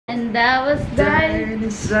And that was that.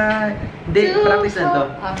 Inside. Hindi, practice lang to.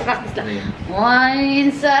 Practice lang. One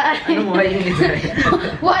inside. Anong one inside?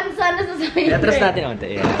 One sana sa sabihin. I-atras natin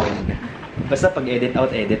onte. Basta pag edit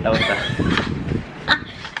out ta.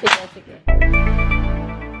 Sige, sige.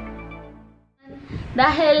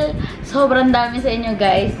 Dahil sobrang dami sa inyo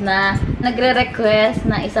guys na nagre-request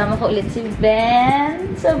na isama ko ulit si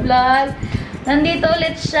Ben sa vlog. Nandito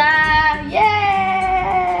ulit siya!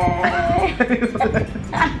 Yay!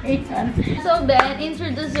 So Ben,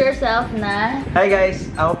 introduce yourself na. Hi guys!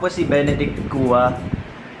 Ako po si Benedict Cua.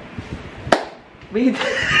 Wait!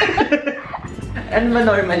 Ano ba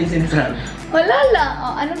normally sinasabi? Wala lang.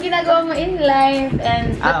 Oh, anong ginagawa mo in life?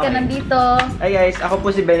 And ba't ka nandito? Hi guys! Ako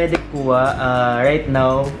po si Benedict Cua. Right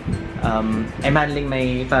now, I'm handling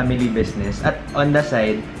my family business. At on the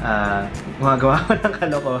side, gumagawa ko ng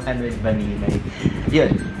kalokohan with Baninay. Yun.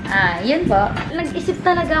 Yun po. Nag-isip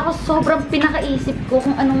talaga ako, sobrang pinakaisip ko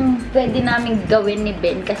kung anong pwede namin gawin ni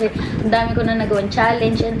Ben. Kasi ang dami ko na nagawang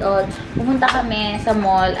challenge and all. Pumunta kami sa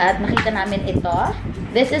mall at nakita namin ito.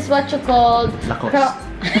 This is what you call...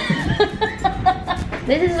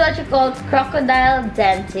 This is what you call Crocodile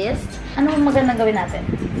Dentist. Ano magandang gawin natin?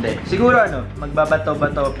 Hindi. Siguro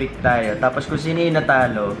magbabato-bato pick tayo. Tapos kung sino yung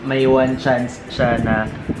natalo, may one chance siya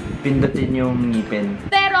na pindutin yung ngipin.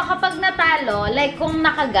 Pero kapag natalo, like kung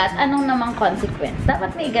nakagat, anong namang consequence?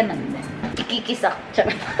 Dapat may ganun din. Ikikisak.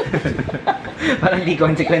 Parang di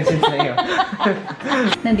consequences sa'yo.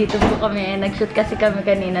 Nandito po kami. Nag-shoot kasi kami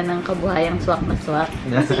kanina ng kabuhayang swak na swak.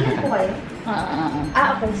 Sino po kayo?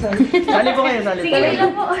 Okay, sorry. Sali po kayo, sali po. Sige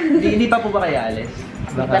lang po. Hindi pa po ba kayo alis?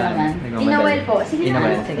 Baka naman. Inawal po. Sige na.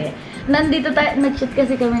 Sige. Nandito tayo, nag-shoot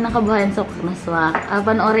kasi kami ng kabuhayan sa Pascual.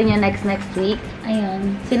 Panoorin nyo next week.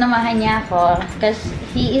 Ayun. Sinamahan niya ako. Kasi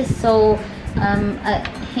he is so,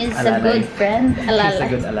 he's a good friend. Alalay. He's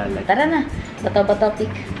a good alalay. Tara na. Bato-bato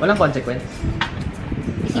pick. Walang consequence?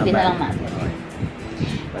 Isipin na lang natin.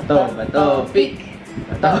 Bato-bato pick.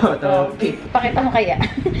 Bato-bato pick. Pakita mo kaya.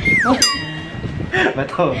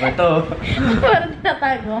 Bato-bato. Parang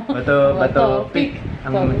tinatago. Bato-bato pick.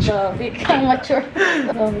 Ang mature.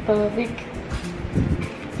 Bato-bato-pick.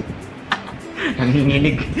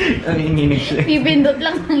 Nanginginig siya. Pipindot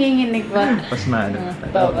lang, nanginginig pa. Pasmano.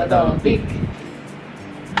 Bato-bato-pick.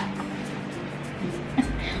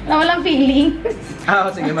 Walang feelings.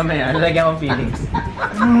 Sige, mamaya. Lalagyan kong feelings.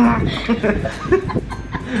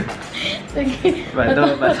 Sige.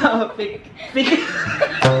 Bato-bato-pick. Pick.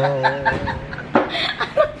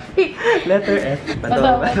 Letter F.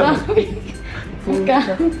 Bato-bato-pick. Buka.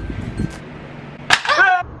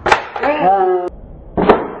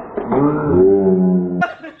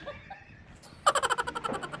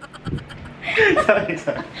 Sorry.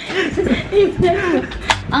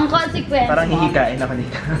 Ang consequence. Parang hihikain ako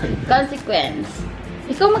dito. Consequence.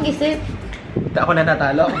 Ikaw mag-isip. Ako na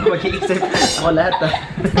natalo. Ako mag-iisip. Ako lahat.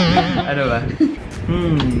 Ano ba?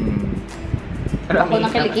 Ako ng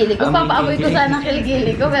kilikili ko. Papaamoy ko sana ang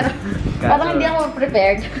kilikili ko. Pero parang hindi ako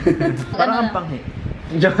prepared. Parang ang pangit.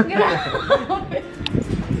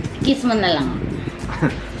 Kiss mo na lang.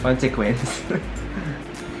 Consequence.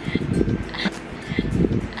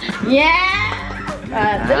 Yeah!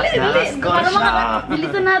 Dali.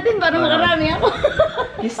 Bilisan natin para makarami ako.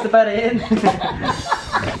 Kiss pa rin.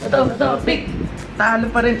 Bato-bato-pick. Talo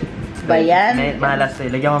pa rin. Bayan. Mahalas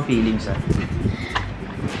tayo. Lagyan mong feelings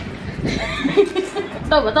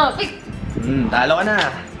Bato-bato-pick. Talo ka na.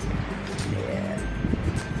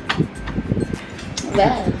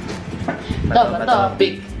 Well.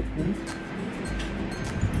 Bato-bato-pick.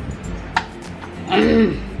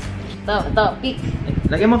 Bato-bato-pick.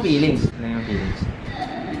 Lagyan mo feelings.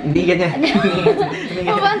 Hindi ganyan.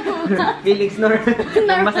 Feelings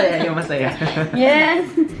yung masaya. Yes.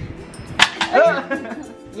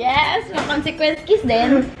 Yes, may consequence kiss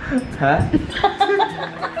din. Ha?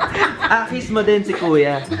 Kiss mo din si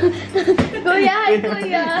Kuya. Kuya, hi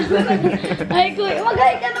Kuya. Hi Kuya.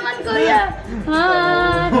 Mag-hi ka naman Kuya.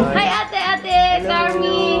 Hi ate.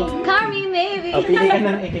 Carmi maybe. Pili ka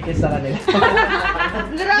nang ikikiss sa kanila.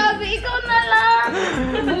 Grabe, ikaw na lang.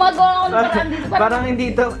 Gumagawa ako ng parang dito. Parang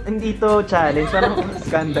hindi to challenge. Parang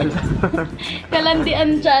scandal.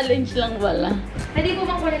 Kalandian challenge lang wala. Pwede po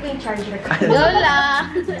bang kunin ko yung charger ko? Lola.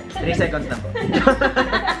 3 seconds na po.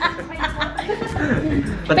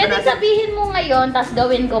 Pwede sabihin mo ngayon, tapos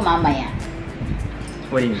gawin ko mamaya.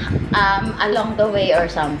 What do you mean? Along the way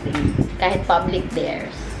or something. Kahit public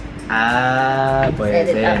theirs.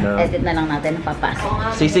 Pwede, no? Edit na lang natin,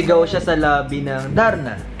 papasok. Sisigaw siya sa lobby ng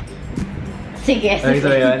Darna. Sige.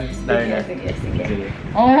 Ito yun? Darna. Sige.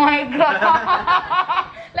 Oh my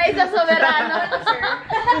God! Na isa soberano.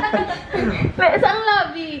 Saan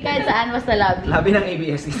lobby? Kahit saan, basta lobby. Lobby ng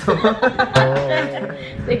ABS ito.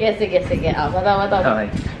 Sige. Bato. Okay.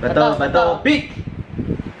 Bato. Pick!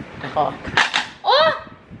 Ako. Oh!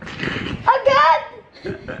 Agad!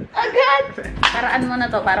 Paraan mo na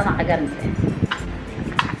to para makaganti.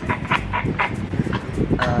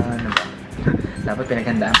 Ano ba? Dapat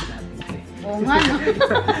pinaghandaan ko natin. Oo nga, no?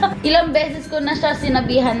 Ilang beses ko na siya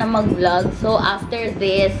sinabihan na mag-vlog. So, after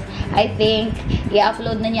this, I think,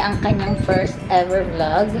 i-upload na niya ang kanyang first ever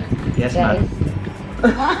vlog. Yes, guys.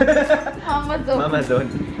 Mama Zone.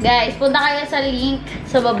 Guys, punta kayo sa link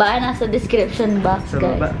sa baba, nasa description box, Sa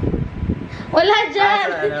guys. baba. Wala dyan!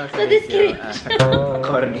 Sa description.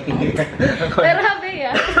 Corny. Pero happy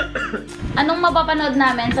ya. Anong mapapanood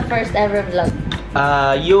namin sa first ever vlog?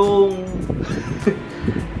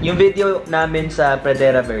 Yung video namin sa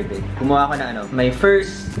Pradera Verde. Gumawa ko na my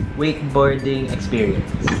first wakeboarding experience.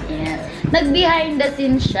 Yes. Nag-behind the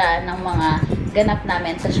scenes siya ng mga ganap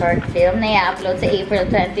namin sa short film na i-upload sa April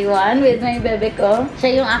 21 with my bebe ko.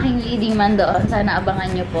 Siya yung aking leading man doon. Sana abangan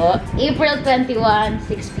nyo po. April 21,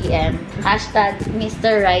 6 p.m. Hashtag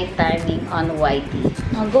Mr. Right Timing on YT.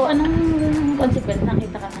 Go, anong consequence?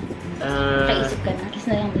 Nakita ka na. Kaisip ka na. Kiss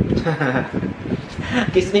na lang dito.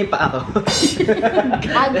 Kiss na yung pa ako.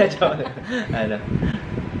 Ano?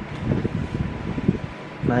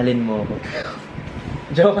 Mahalin mo ako.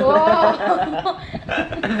 Joke Oh!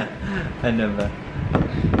 Ano ba?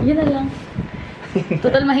 Yun na lang.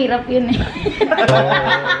 Total mahirap yun eh.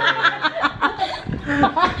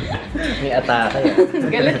 May atake.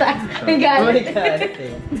 Galit ah. May galit.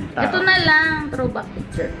 eh. Ito na lang. Throwback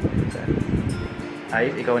picture.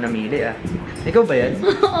 Ayos, ikaw namili ah. Ikaw ba yan?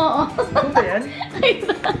 Oo. Ikaw ba yan?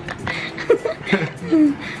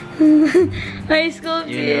 High school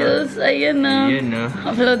feels. Ayan na. Yun no.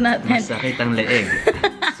 Upload natin. Masakit ang leeg.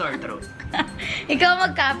 Sore throat. Ikaw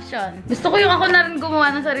mag-caption. Gusto ko yung ako na rin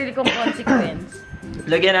gumawa ng sarili kong consequence.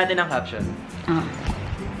 Lagyan natin ng caption. Ah.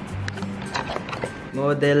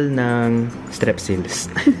 Model ng strepsils.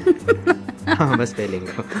 Tama ba spelling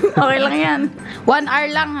ko? Okay lang yan. 1 hour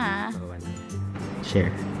lang ha.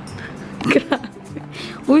 Share. Grabe.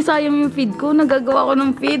 Uy, sayang yung feed ko. Nagagawa ko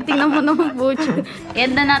ng feed. Tingnan mo naman po.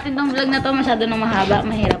 End na natin tong vlog na to. Masyado nang mahaba.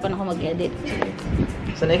 Mahirapan ako mag-edit.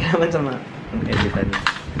 Sanay ka naman sa mga editan.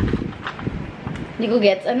 Hindi ko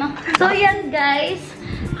gets, ano? So, yan guys.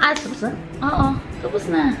 Tapos na? Oo. Tapos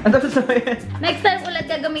na. Ang tapos na ba yan? Next time ulit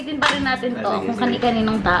gagamitin pa rin natin to kung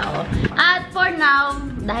kani-kaninong tao. At for now,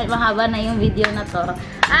 dahil mahaba na yung video na to,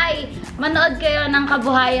 ay manood kayo ng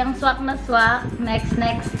kabuhayang swak na swak next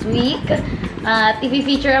week. At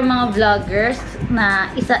i-feature ang mga vloggers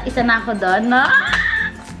na isa na ako doon. Na,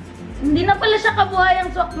 hindi na pala siya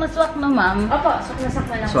kabuhayang swak na swak no, ma'am. Opo, swak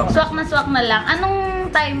na lang po. Swak na lang.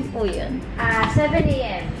 Anong time po yun? 7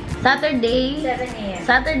 a.m. Saturday. 7 a.m.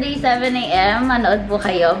 Saturday, 7 a.m. Manood po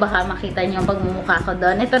kayo. Baka makita niyo ang pagmumukha ko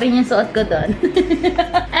doon. Ito rin yung suot ko doon.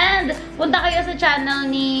 And, punta kayo sa channel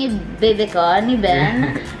ni Bebe ko, ni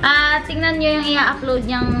Ben. Tingnan niyo yung i-upload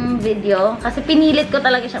niyang video. Kasi pinilit ko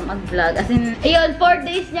talaga siya mag-vlog. As in, ayun, 4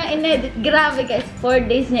 days niya in-edit. Grabe guys, 4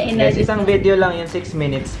 days niya in-edit. Guys, isang video lang yun, 6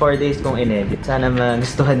 minutes, 4 days kong in-edit. Sana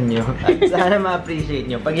magustuhan niyo. At sana ma-appreciate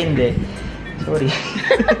niyo. Pag hindi, sorry.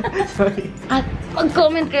 Sorry. At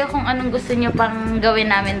mag-comment kayo kung anong gusto niyo pang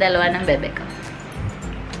gawin namin dalawa ng bebe ko.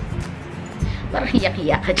 Parang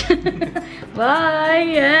hiyak-hiyak ka dyan.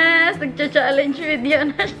 Bye! Yes! Nagcha-challenge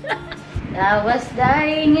video na siya. I was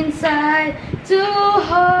dying inside to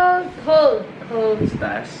hold.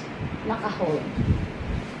 Stars. Naka-hold.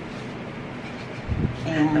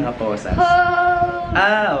 Nakaposas. Hold.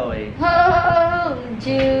 Okay. Hold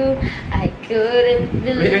you. I couldn't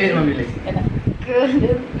believe. Wait, mabilis.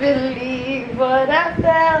 Couldn't believe what I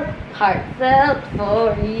felt. Heartfelt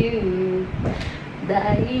for you.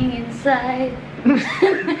 Dying inside.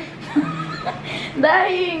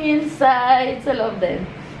 Dying inside. Sa loob din.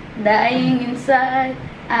 Dying inside.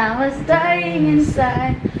 I was dying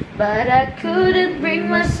inside. But I couldn't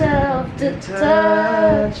bring myself to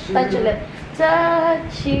touch ulit.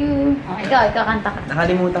 Touch you. Oh, ikaw kanta ka.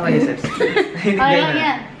 Nakalimutan ko yung steps. Okay lang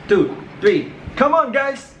yan. 2, 3. Come on,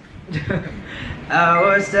 guys! I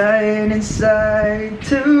was dying inside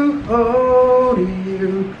to hold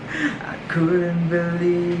you. I couldn't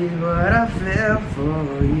believe what I felt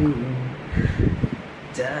for you.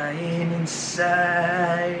 Dying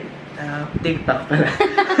inside. TikTok pala.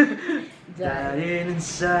 Dying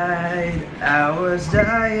inside. I was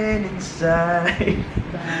dying inside.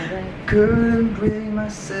 Couldn't bring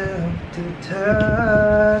myself to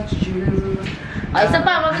touch you. O, isa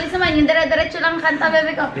pa, mabilis naman. Yung dire-diretso lang kanta,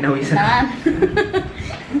 bebe ko. Pinawisan.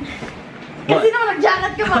 Kasi naman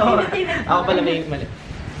nag-jacket ka, makinit-init. Ako pala may mali.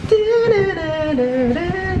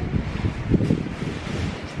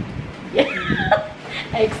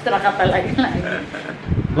 Extra ka talaga lang.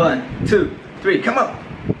 1, 2, 3, come on!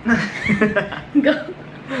 Go.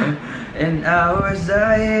 And I was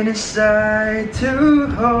dying inside to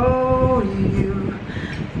hold you.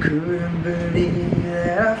 Couldn't believe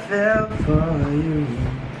that I fell for you.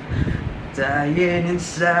 Dying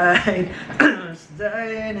inside, I was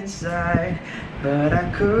dying inside, but I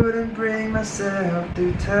couldn't bring myself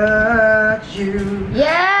to touch you.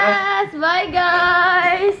 Yes! Bye,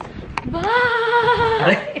 guys!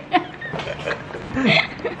 Bye!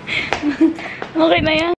 Okay na yan.